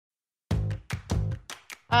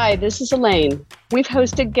Hi, this is Elaine. We've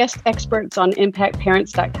hosted guest experts on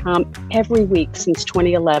ImpactParents.com every week since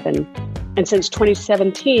 2011. And since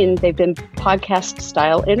 2017, they've been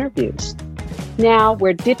podcast-style interviews. Now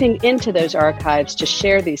we're dipping into those archives to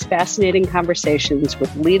share these fascinating conversations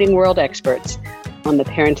with leading world experts on the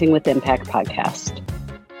Parenting with Impact podcast.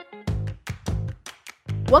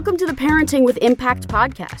 Welcome to the Parenting with Impact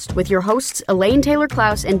podcast with your hosts Elaine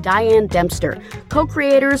Taylor-Klaus and Diane Dempster,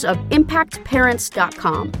 co-creators of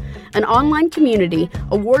ImpactParents.com, an online community,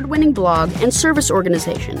 award-winning blog, and service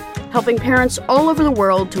organization helping parents all over the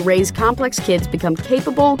world to raise complex kids become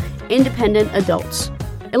capable, independent adults.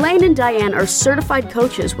 Elaine and Diane are certified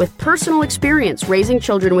coaches with personal experience raising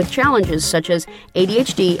children with challenges such as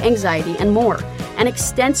ADHD, anxiety, and more, and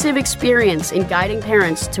extensive experience in guiding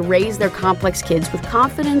parents to raise their complex kids with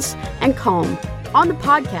confidence and calm. On the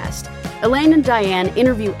podcast, Elaine and Diane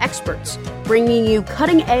interview experts, bringing you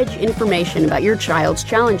cutting-edge information about your child's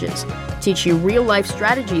challenges, teach you real-life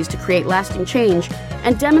strategies to create lasting change,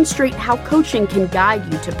 and demonstrate how coaching can guide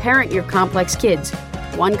you to parent your complex kids,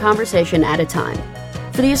 one conversation at a time.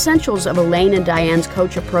 For the essentials of Elaine and Diane's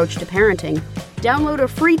coach approach to parenting, download a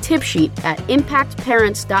free tip sheet at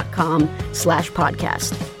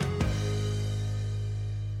impactparents.com/podcast.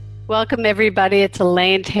 Welcome, everybody. It's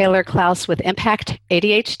Elaine Taylor-Klaus with Impact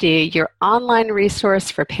ADHD, your online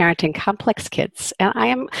resource for parenting complex kids. And I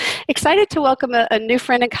am excited to welcome a new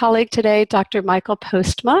friend and colleague today, Dr. Michael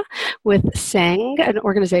Postma with SENG, an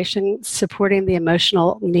organization supporting the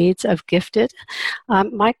emotional needs of gifted.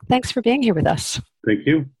 Mike, thanks for being here with us. Thank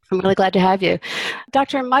you. I'm really glad to have you.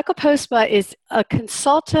 Dr. Michael Postma is a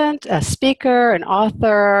consultant, a speaker, an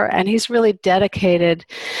author, and he's really dedicated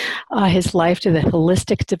his life to the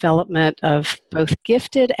holistic development of both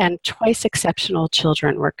gifted and twice exceptional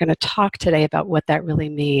children. We're going to talk today about what that really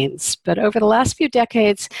means. But over the last few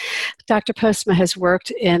decades, Dr. Postma has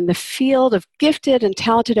worked in the field of gifted and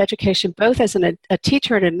talented education, both as a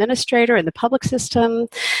teacher and administrator in the public system,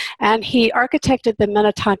 and he architected the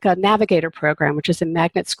Minnetonka Navigator Program, which is a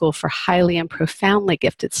magnet school for highly and profoundly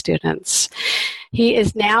gifted students. He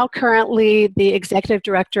is now currently the executive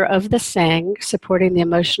director of the SENG, supporting the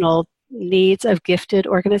emotional needs of gifted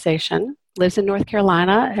organization, lives in North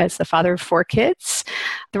Carolina as the father of 4 kids,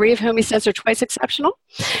 3 of whom he says are twice exceptional.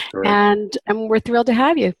 Right. And we're thrilled to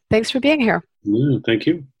have you. Thanks for being here. Thank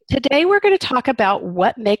you. Today we're going to talk about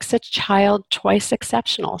what makes a child twice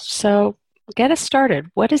exceptional. So get us started.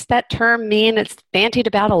 What does that term mean? It's bandied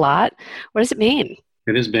about a lot. What does it mean?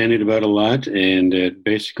 It is bandied about a lot, and it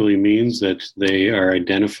basically means that they are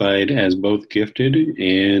identified as both gifted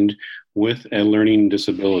and with a learning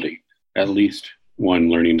disability, at least one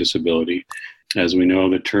learning disability. As we know,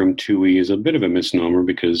 the term TUI is a bit of a misnomer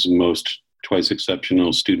because most twice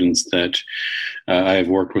exceptional students that I have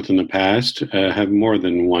worked with in the past have more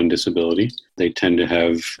than one disability. They tend to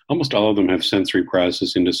have, almost all of them have sensory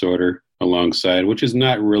processing disorder alongside, which is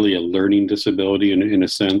not really a learning disability in a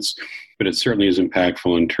sense, but it certainly is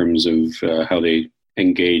impactful in terms of how they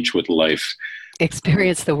engage with life.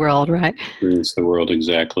 Experience the world, right? Experience the world,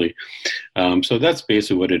 exactly. So that's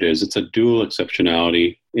basically what it is. It's a dual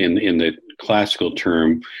exceptionality in the classical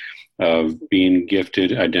term of being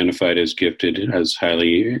gifted, identified as gifted, as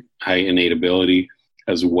high innate ability,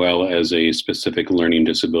 as well as a specific learning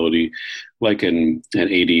disability, like an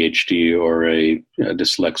ADHD or a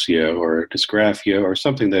dyslexia or dysgraphia, or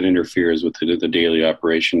something that interferes with the daily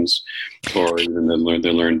operations, or even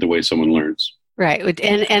the way someone learns. Right.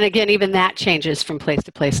 And again, even that changes from place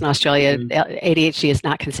to place. In Australia, ADHD is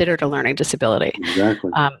not considered a learning disability.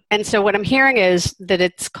 Exactly. And so what I'm hearing is that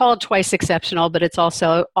it's called twice exceptional, but it's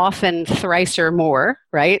also often thrice or more,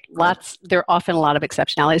 right? There are often a lot of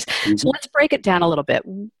exceptionalities. Mm-hmm. So let's break it down a little bit.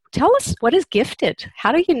 Tell us, what is gifted?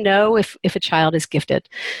 How do you know if a child is gifted?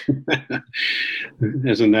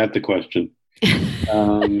 Isn't that the question?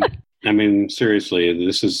 I mean, seriously,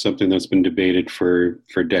 this is something that's been debated for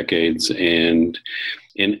decades. And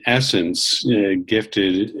in essence,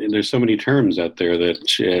 gifted, there's so many terms out there that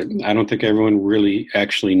I don't think everyone really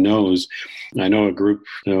actually knows. I know a group,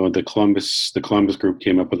 the Columbus group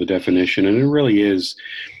came up with a definition, and it really is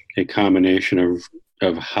a combination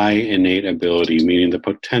of high innate ability, meaning the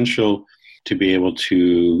potential to be able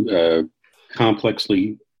to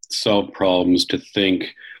complexly solve problems, to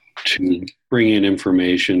think, to bring in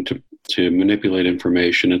information, to manipulate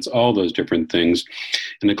information. It's all those different things.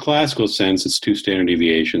 In the classical sense, it's 2 standard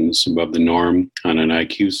deviations above the norm on an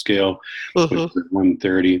IQ scale, which is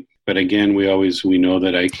 130. But again, we know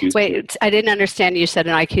that IQ... Wait, I didn't understand. You said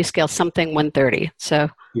an IQ scale, something 130. So...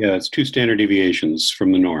 Yeah, it's 2 standard deviations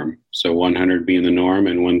from the norm. So 100 being the norm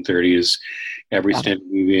and 130 is Every standard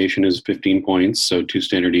deviation is 15 points, so 2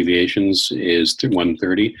 standard deviations is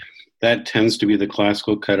 130. That tends to be the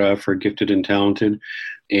classical cutoff for gifted and talented.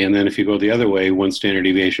 And then if you go the other way, 1 standard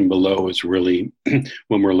deviation below is really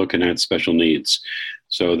when we're looking at special needs.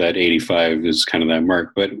 So that 85 is kind of that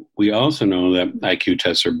mark. But we also know that IQ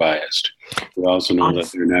tests are biased. We also know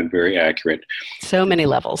that they're not very accurate. So many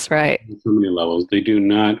levels, right? So many levels. They do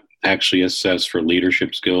not actually assess for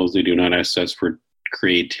leadership skills. They do not assess for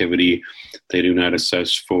creativity. They do not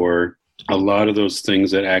assess for a lot of those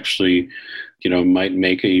things that actually, might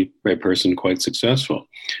make a person quite successful.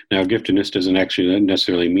 Now, giftedness doesn't actually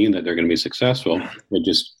necessarily mean that they're going to be successful.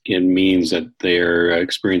 It means that they're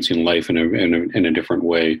experiencing life in a different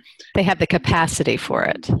way. They have the capacity for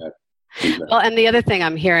it. Exactly. Well, and the other thing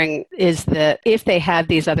I'm hearing is that if they have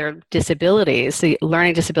these other disabilities, the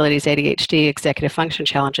learning disabilities, ADHD, executive function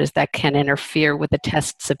challenges, that can interfere with the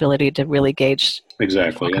test's ability to really gauge.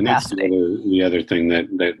 Exactly. And that's the other thing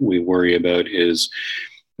that we worry about is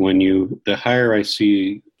the higher I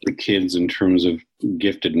see the kids in terms of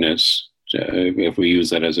giftedness, if we use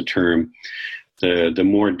that as a term, the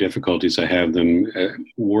more difficulties I have them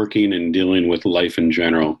working and dealing with life in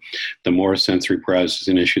general. The more sensory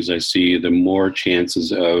processing issues I see, the more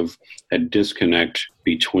chances of a disconnect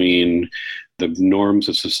between the norms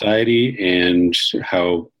of society and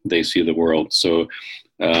how they see the world. So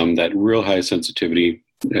that real high sensitivity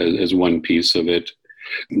is one piece of it.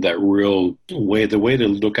 That real way, the way they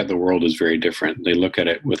look at the world is very different. They look at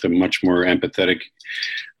it with a much more empathetic,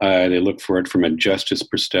 they look for it from a justice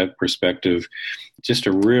perspective, just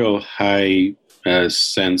a real high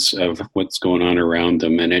sense of what's going on around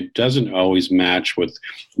them. And it doesn't always match with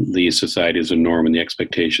the society as a norm and the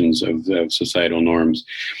expectations of societal norms.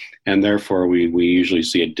 And therefore, we usually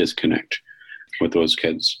see a disconnect with those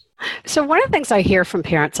kids. So one of the things I hear from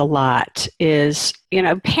parents a lot is,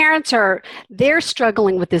 parents they're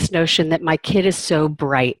struggling with this notion that my kid is so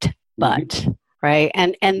bright, but, right?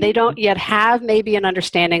 And they don't yet have maybe an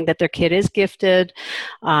understanding that their kid is gifted,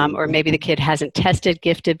 or maybe the kid hasn't tested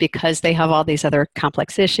gifted because they have all these other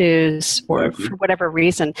complex issues or for whatever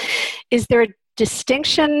reason. Is there a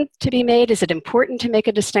distinction to be made? Is it important to make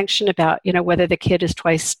a distinction about, whether the kid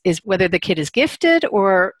whether the kid is gifted,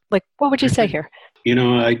 or like, what would you say here?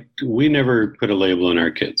 We never put a label on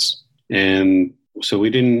our kids. And so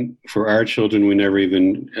for our children, we never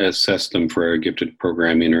even assessed them for our gifted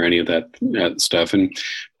programming or any of that stuff. And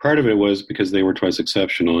part of it was because they were twice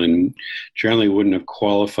exceptional and generally wouldn't have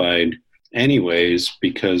qualified anyways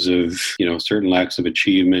because of, certain lacks of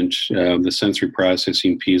achievement, the sensory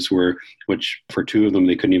processing piece which for 2 of them,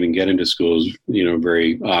 they couldn't even get into schools,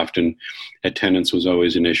 very often. Attendance was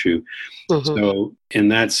always an issue. Mm-hmm. So in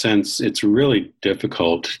that sense, it's really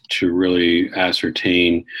difficult to really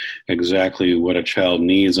ascertain exactly what a child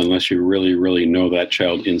needs unless you really, really know that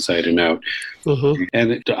child inside and out. Mm-hmm.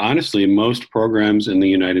 And honestly, most programs in the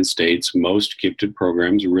United States, most gifted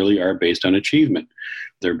programs really are based on achievement.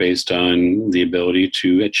 They're based on the ability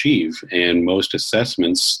to achieve. And most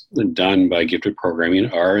assessments done by gifted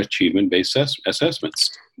programming are achievement-based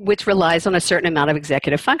assessments. Which relies on a certain amount of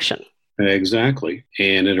executive function. Exactly.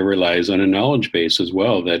 And it relies on a knowledge base as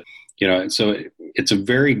well that, so it's a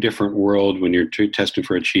very different world when you're testing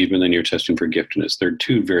for achievement than you're testing for giftedness. They're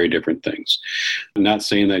 2 very different things. I'm not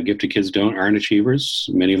saying that gifted kids aren't achievers.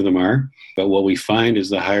 Many of them are. But what we find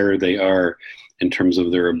is the higher they are in terms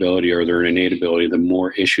of their ability or their innate ability, the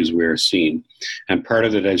more issues we are seeing. And part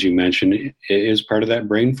of it, as you mentioned, is part of that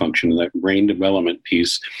brain function, that brain development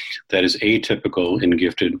piece that is atypical in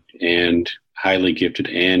gifted and highly gifted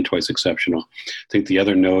and twice exceptional. I think the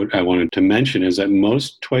other note I wanted to mention is that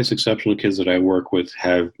most twice exceptional kids that I work with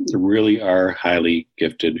really are highly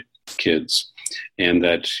gifted kids. And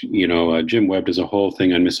that, Jim Webb does a whole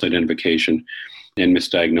thing on misidentification and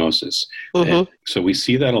misdiagnosis. Mm-hmm. And so we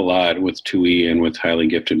see that a lot with 2E and with highly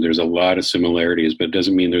gifted. There's a lot of similarities, but it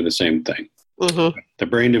doesn't mean they're the same thing. Mm-hmm. The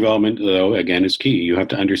brain development, though, again, is key. You have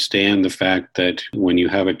to understand the fact that when you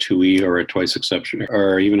have a 2E or a twice exceptional,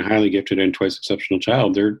 or even highly gifted and twice exceptional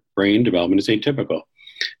child, their brain development is atypical.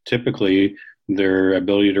 Typically, their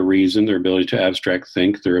ability to reason, their ability to abstract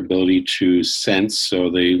think, their ability to sense,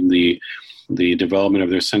 so the development of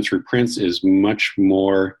their sensory prints is much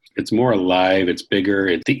more. It's more alive, it's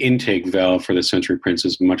bigger. The intake valve for the sensory prints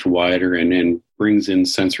is much wider and brings in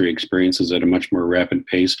sensory experiences at a much more rapid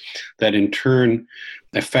pace that in turn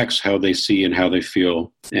affects how they see and how they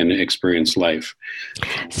feel and experience life.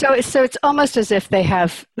 So it's almost as if they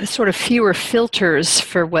have sort of fewer filters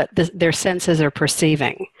for what their senses are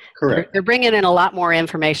perceiving. Correct. They're bringing in a lot more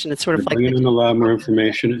information. It's sort of They're bringing in a lot more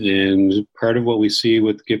information, and part of what we see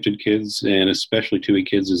with gifted kids, and especially TUI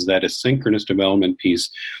kids, is that asynchronous development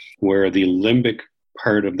piece where the limbic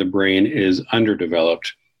part of the brain is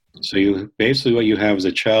underdeveloped. So you basically what you have is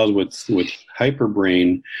a child with hyper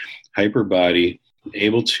brain, hyper body,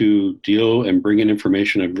 able to deal and bring in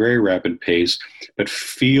information at a very rapid pace, but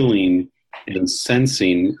feeling and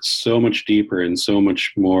sensing so much deeper and so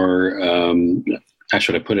much more. How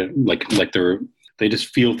should I put it? Like they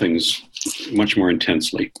just feel things much more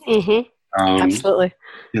intensely. Mm-hmm. Absolutely.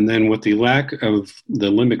 And then with the lack of the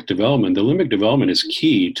limbic development is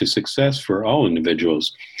key to success for all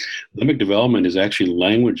individuals. Limbic development is actually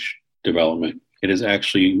language development. It is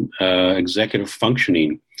actually executive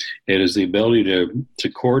functioning. It is the ability to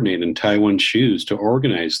coordinate and tie one's shoes, to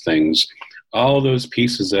organize things. All those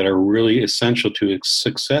pieces that are really essential to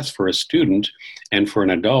success for a student and for an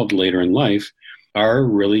adult later in life are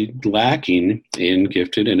really lacking in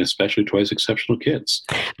gifted and especially twice exceptional kids.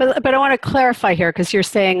 But I want to clarify here, because you're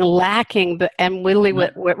saying lacking, and really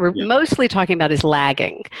what we're mostly talking about is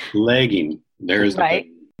lagging. Lagging. There's right.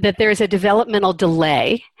 That there's a developmental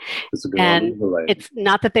delay. It's a developmental delay. It's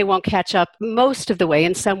not that they won't catch up most of the way.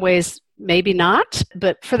 In some ways, maybe not.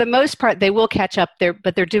 But for the most part, they will catch up there,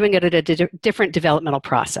 but they're doing it at a different developmental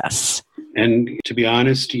process. And to be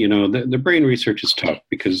honest, the brain research is tough,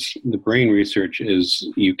 because the brain research is,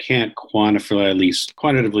 you can't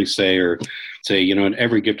quantitatively say,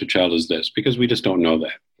 every gifted child is this, because we just don't know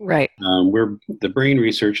that. Right. The brain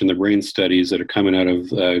research and the brain studies that are coming out of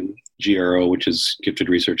GRO, which is Gifted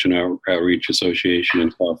Research and Outreach Association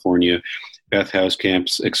in California, Beth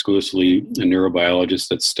Housecamp's exclusively a neurobiologist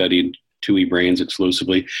that studied TUI brains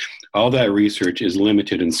exclusively. All that research is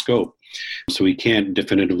limited in scope. So we can't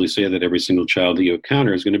definitively say that every single child that you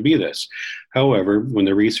encounter is going to be this. However, when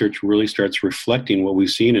the research really starts reflecting what we've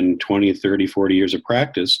seen in 20, 30, 40 years of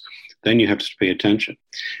practice, then you have to pay attention.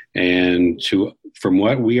 And from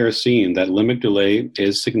what we are seeing, that limbic delay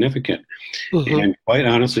is significant. Mm-hmm. And quite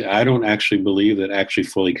honestly, I don't actually believe that actually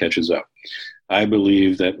fully catches up. I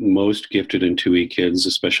believe that most gifted and TUI kids,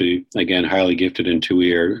 especially, again, highly gifted and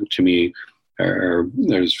TUI,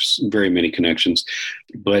 there's very many connections,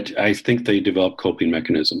 but I think they develop coping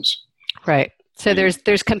mechanisms. Right. So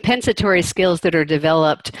there's compensatory skills that are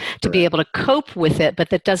developed to be able to cope with it,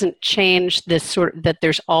 but that doesn't change that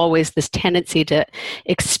there's always this tendency to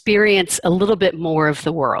experience a little bit more of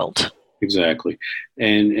the world. Exactly.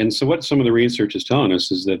 And so what some of the research is telling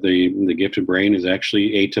us is that the gifted brain is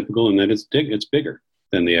actually atypical, and that it's bigger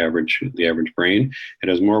than the average brain. It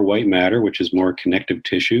has more white matter, which is more connective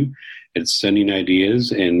tissue. It's sending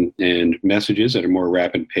ideas and messages at a more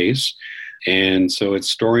rapid pace. And so it's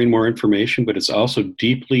storing more information, but it's also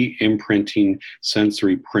deeply imprinting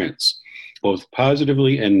sensory prints, both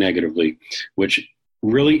positively and negatively, which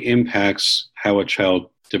really impacts how a child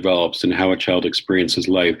develops and how a child experiences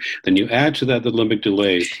life. Then you add to that the limbic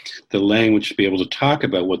delay, the language to be able to talk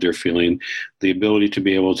about what they're feeling, the ability to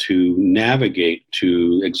be able to navigate,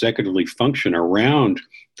 to executively function around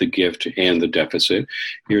the gift and the deficit.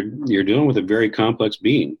 You're dealing with a very complex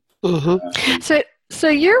being. Mm-hmm. So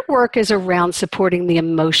your work is around supporting the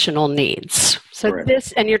emotional needs. So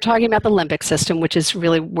Correct. And you're talking about the limbic system, which is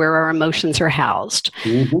really where our emotions are housed.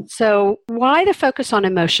 Mm-hmm. So why the focus on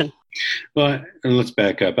emotion? Well, and let's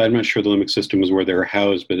back up. I'm not sure the limbic system is where they're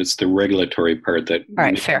housed, but it's the regulatory part that... All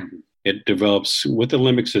right, fair. It develops, with the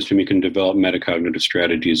limbic system, you can develop metacognitive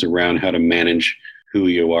strategies around how to manage who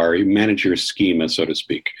you are, you manage your schema, so to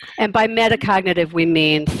speak. And by metacognitive, we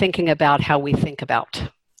mean thinking about how we think about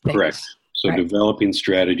things. Correct. So developing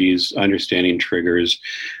strategies, understanding triggers,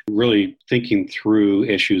 really thinking through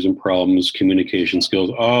issues and problems, communication skills,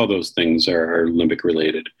 all those things are limbic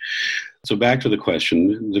related. So back to the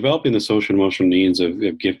question, developing the social and emotional needs of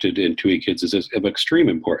gifted and TUI kids is of extreme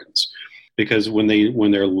importance. Because when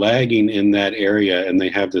they're lagging in that area and they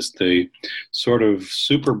have the sort of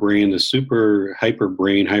super brain, the super hyper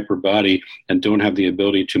brain, hyper body, and don't have the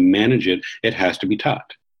ability to manage it, it has to be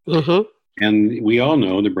taught. Mm-hmm. And we all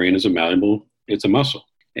know the brain is it's a muscle.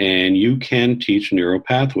 And you can teach neural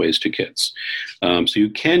pathways to kids. So you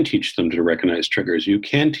can teach them to recognize triggers. You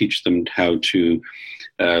can teach them how to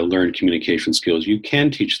learn communication skills. You can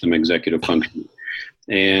teach them executive functioning.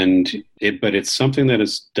 But it's something that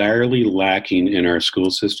is direly lacking in our school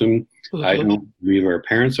system. Mm-hmm. I don't believe our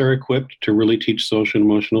parents are equipped to really teach social and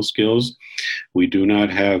emotional skills. We do not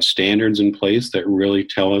have standards in place that really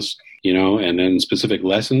tell us and then specific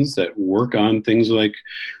lessons that work on things like,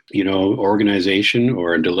 organization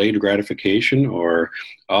or delayed gratification or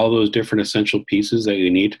all those different essential pieces that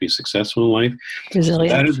you need to be successful in life.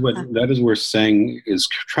 Resilience. That is where SENG is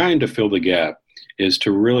trying to fill the gap, is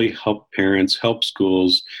to really help parents, help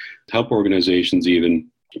schools, help organizations even,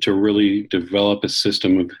 to really develop a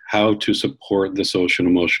system of how to support the social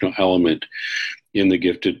and emotional element in the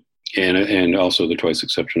gifted and also the twice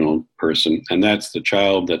exceptional person. And that's the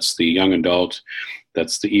child, that's the young adult,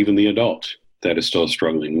 that's even the adult that is still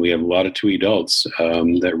struggling. We have a lot of 2 adults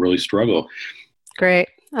that really struggle. Great.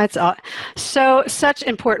 That's such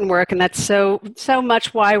important work, and that's so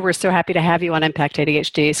much why we're so happy to have you on Impact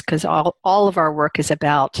ADHD, because all of our work is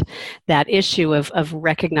about that issue of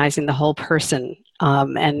recognizing the whole person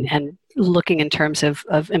and looking in terms of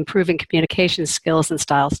improving communication skills and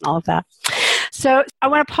styles and all of that. So I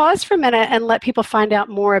want to pause for a minute and let people find out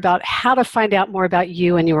more about how to find out more about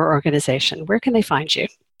you and your organization. Where can they find you?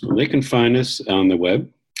 Well, they can find us on the web,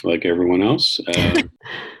 like everyone else.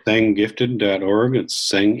 SENGifted.org. It's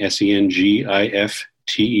SENG,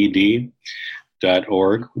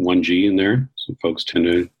 SENGIFTED.org, 1G in there. So folks tend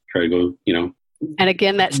to try to go, And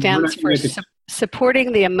again, that stands for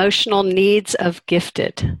Supporting the Emotional Needs of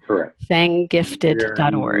Gifted. Correct.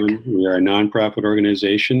 SENGifted.org. We are a nonprofit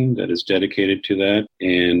organization that is dedicated to that.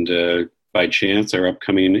 And by chance, our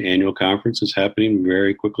upcoming annual conference is happening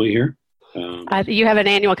very quickly here. You have an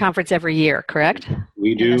annual conference every year, correct?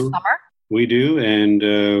 We do. In the summer? We do,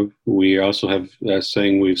 and we also have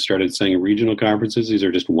we've started saying regional conferences. These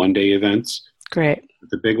are just one-day events. Great.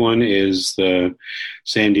 The big one is the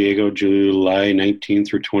San Diego, July 19th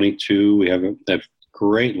through 22. We have that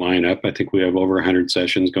great lineup. I think we have over 100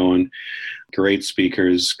 sessions going. Great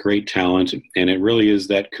speakers, great talent, and it really is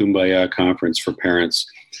that kumbaya conference for parents.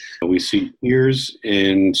 We see tears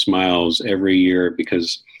and smiles every year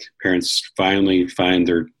because parents finally find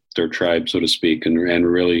their tribe, so to speak, and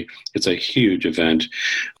really it's a huge event.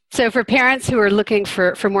 So for parents who are looking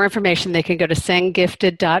for more information, they can go to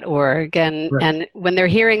SENGifted.org. And, right. And when they're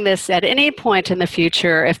hearing this at any point in the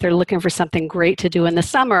future, if they're looking for something great to do in the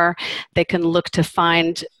summer, they can look to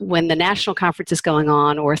find when the national conference is going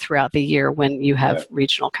on or throughout the year when you have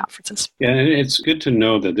regional conferences. Yeah, and it's good to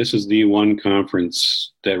know that this is the one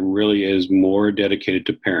conference that really is more dedicated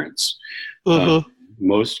to parents. Mm-hmm.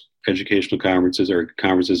 Most educational conferences or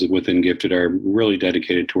conferences within Gifted are really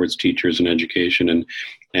dedicated towards teachers and education.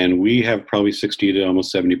 And we have probably 60 to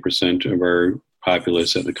almost 70% of our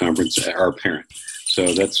populace at the conference are parents.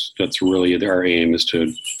 So that's really our aim, is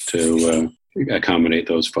to accommodate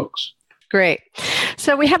those folks. Great.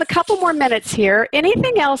 So we have a couple more minutes here.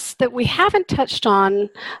 Anything else that we haven't touched on?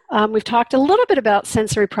 We've talked a little bit about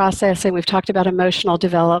sensory processing. We've talked about emotional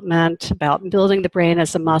development, about building the brain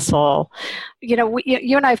as a muscle. You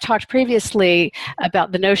and I have talked previously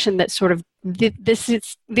about the notion that sort of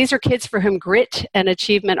these are kids for whom grit and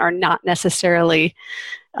achievement are not necessarily,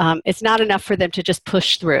 it's not enough for them to just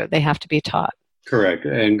push through. They have to be taught. Correct.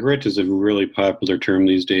 And grit is a really popular term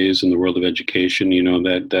these days in the world of education.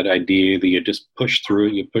 That idea that you just push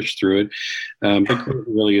through it. But grit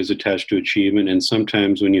really is attached to achievement. And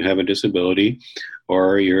sometimes when you have a disability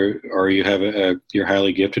or you're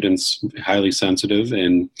highly gifted and highly sensitive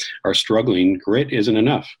and are struggling, grit isn't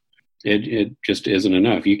enough. It just isn't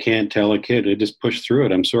enough. You can't tell a kid to just push through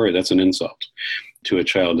it. I'm sorry, that's an insult to a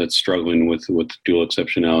child that's struggling with dual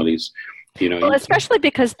exceptionalities. Well, especially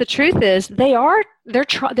because the truth is their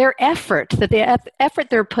effort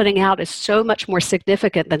they're putting out is so much more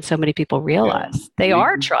significant than so many people realize. Yeah. They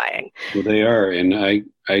are trying. Well, they are. And I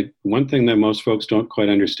one thing that most folks don't quite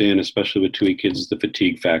understand, especially with 2E kids, is the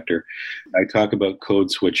fatigue factor. I talk about code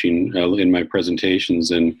switching in my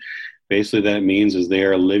presentations, and basically that means is they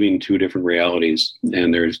are living 2 different realities,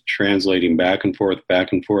 and they're translating back and forth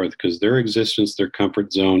because their existence, their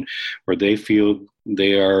comfort zone, where they feel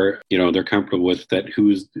they are, they're comfortable with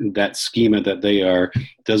that schema that they are,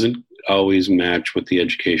 doesn't always match with the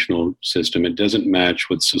educational system. It doesn't match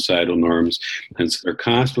with societal norms. And so they're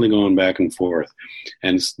constantly going back and forth.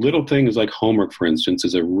 And little things like homework, for instance,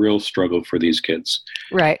 is a real struggle for these kids.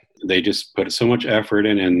 Right. They just put so much effort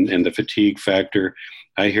in, and the fatigue factor,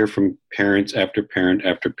 I hear from parents after parent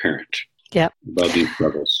after parent about these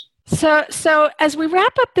struggles. So as we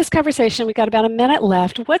wrap up this conversation, we've got about a minute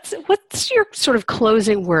left. What's your sort of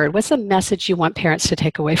closing word? What's the message you want parents to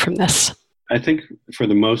take away from this? I think for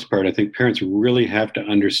the most part, parents really have to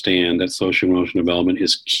understand that social emotional development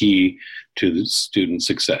is key to the student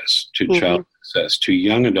success, to child success, to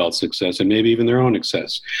young adult success, and maybe even their own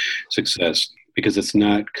success. because it's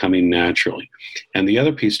not coming naturally. And the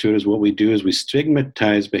other piece to it is what we do is we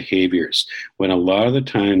stigmatize behaviors, when a lot of the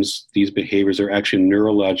times these behaviors are actually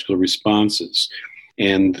neurological responses.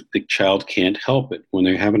 And the child can't help it. When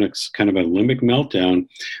they're having a kind of a limbic meltdown,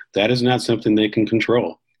 that is not something they can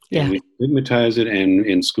control. Yeah. And we stigmatize it, and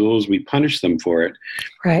in schools we punish them for it.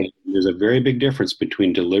 Right. And there's a very big difference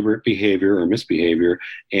between deliberate behavior or misbehavior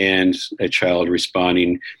and a child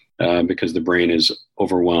responding because the brain is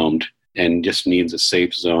overwhelmed and just needs a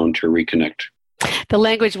safe zone to reconnect. The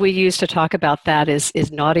language we use to talk about that is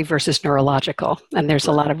naughty versus neurological. And there's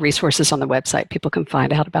a lot of resources on the website. People can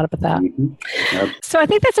find out about that. Mm-hmm. Yep. So I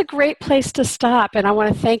think that's a great place to stop. And I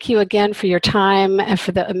want to thank you again for your time and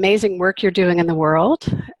for the amazing work you're doing in the world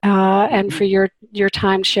and for your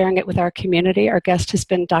time sharing it with our community. Our guest has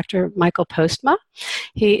been Dr. Michael Postma.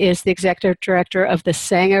 He is the executive director of the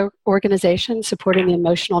SANG organization supporting the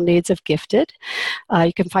emotional needs of gifted.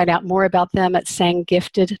 You can find out more about them at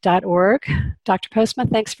sanggifted.org. Dr. Postma,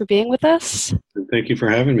 thanks for being with us. Thank you for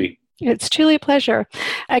having me. It's truly a pleasure.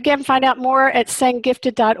 Again, find out more at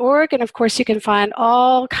sanggifted.org. And of course, you can find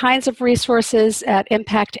all kinds of resources at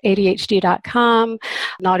impactadhd.com,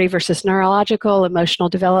 naughty versus neurological, emotional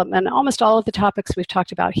development. Almost all of the topics we've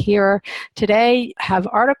talked about here today have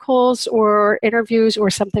articles or interviews or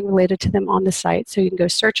something related to them on the site. So you can go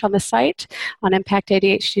search on the site on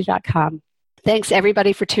impactadhd.com. Thanks,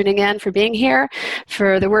 everybody, for tuning in, for being here,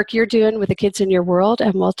 for the work you're doing with the kids in your world,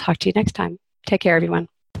 and we'll talk to you next time. Take care, everyone.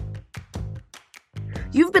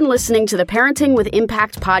 You've been listening to the Parenting with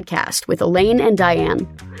Impact podcast with Elaine and Diane.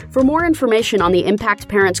 For more information on the Impact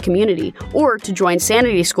Parents community or to join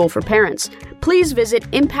Sanity School for Parents, please visit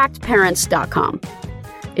impactparents.com.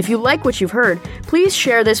 If you like what you've heard, please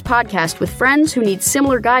share this podcast with friends who need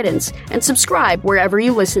similar guidance and subscribe wherever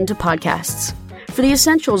you listen to podcasts. For the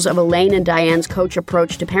essentials of Elaine and Diane's coach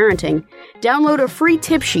approach to parenting, download a free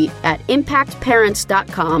tip sheet at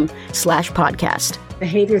impactparents.com/podcast.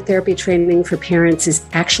 Behavior therapy training for parents is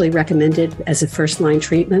actually recommended as a first-line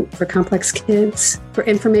treatment for complex kids. For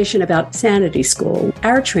information about Sanity School,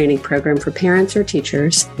 our training program for parents or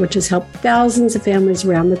teachers, which has helped thousands of families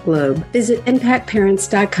around the globe, visit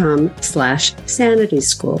impactparents.com/Sanity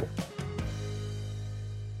School.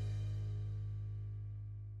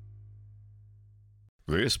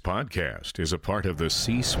 This podcast is a part of the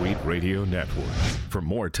C-Suite Radio Network. For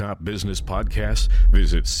more top business podcasts,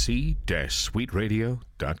 visit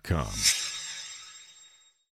c-suiteradio.com.